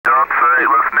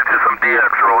tonight listening to some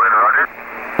DX rolling, Roger.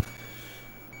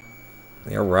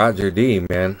 Yeah, Roger D,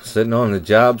 man. Sitting on the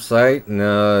job site and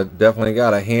definitely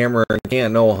got a hammer in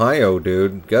Canton, Ohio,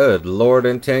 dude. Good Lord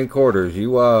in 10 quarters.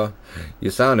 You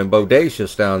sounding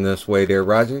bodacious down this way there,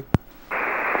 Roger.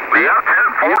 Yeah,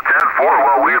 10-4, 10-4.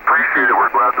 Well, we appreciate it.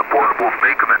 We're glad the portable's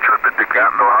making the trip into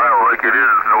Canton, Ohio like it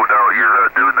is. No doubt you're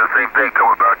doing the same thing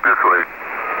coming back this way.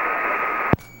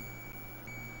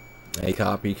 Hey,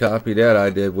 copy that. I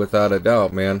did without a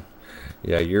doubt, man.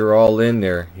 Yeah, you're all in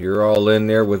there. You're all in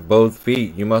there with both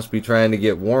feet. You must be trying to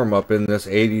get warm up in this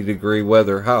 80-degree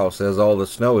weather house as all the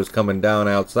snow is coming down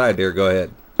outside there. Go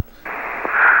ahead. Yeah,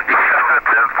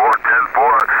 10-4,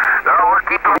 10-4. No, we're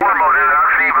keeping warm out here.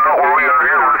 Actually, even though where we are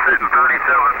here, we're sitting 37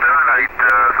 Fahrenheit, so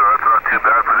that's not too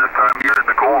bad for this time of year in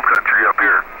the cold country up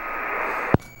here.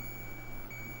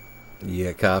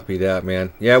 Yeah, copy that,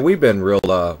 man. Yeah, we've been real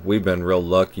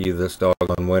lucky this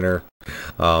doggone winter.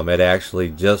 It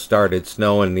actually just started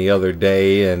snowing the other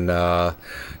day, and yeah,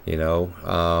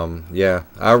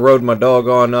 I rode my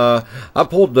doggone. I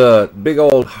pulled the big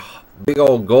old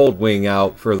gold wing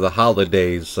out for the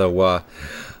holidays. So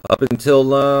up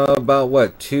until about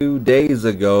what 2 days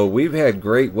ago, we've had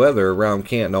great weather around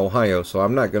Canton, Ohio. So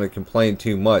I'm not going to complain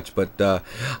too much, but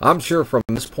I'm sure from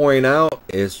this point out,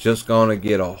 it's just going to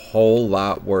get a whole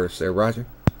lot worse. There, Roger.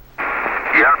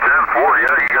 Yeah, 10-4.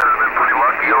 Yeah, you guys have been pretty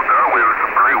lucky out there with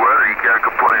some great weather. You can't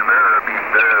complain there. I mean,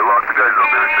 lots of guys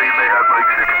out there saying they had like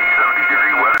 60,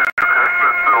 70-degree weather for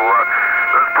Christmas, so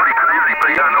that's pretty crazy.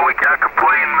 But yeah, no, we can't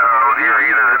complain out here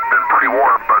either. It's been pretty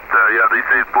warm, but yeah, they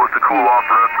say it's supposed to cool off